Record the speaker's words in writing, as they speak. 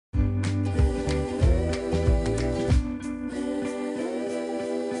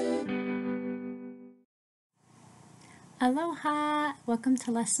Aloha! Welcome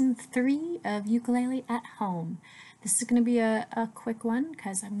to lesson 3 of Ukulele at Home. This is going to be a quick one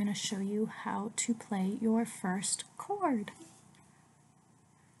because I'm going to show you how to play your first chord.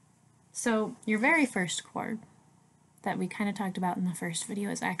 So your very first chord that we kind of talked about in the first video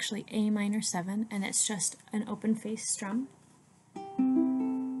is actually A minor 7, and it's just an open face strum.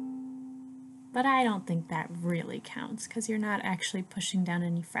 But I don't think that really counts because you're not actually pushing down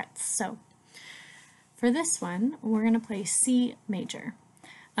any frets. So for this one, we're going to play C major,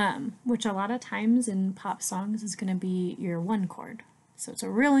 which a lot of times in pop songs is going to be your 1 chord. So it's a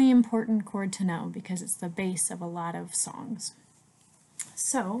really important chord to know because it's the base of a lot of songs.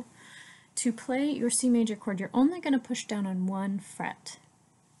 So to play your C major chord, you're only going to push down on 1 fret,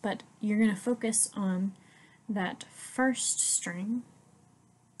 but you're going to focus on that first string.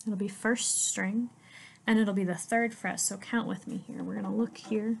 It'll be first string, and it'll be the 3rd fret, so count with me here. We're going to look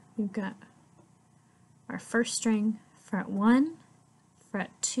here. We've got our first string, fret 1, fret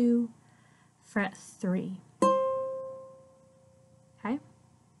 2, fret 3. Okay?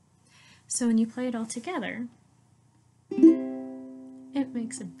 So when you play it all together, it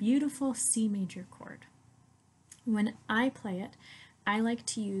makes a beautiful C major chord. When I play it, I like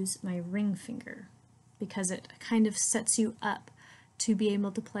to use my ring finger because it kind of sets you up to be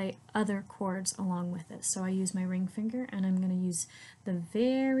able to play other chords along with it. So I use my ring finger, and I'm going to use the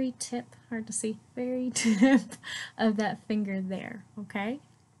very tip, hard to see, very tip of that finger there, okay?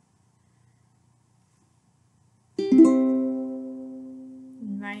 Right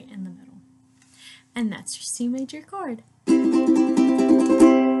in the middle. And that's your C major chord.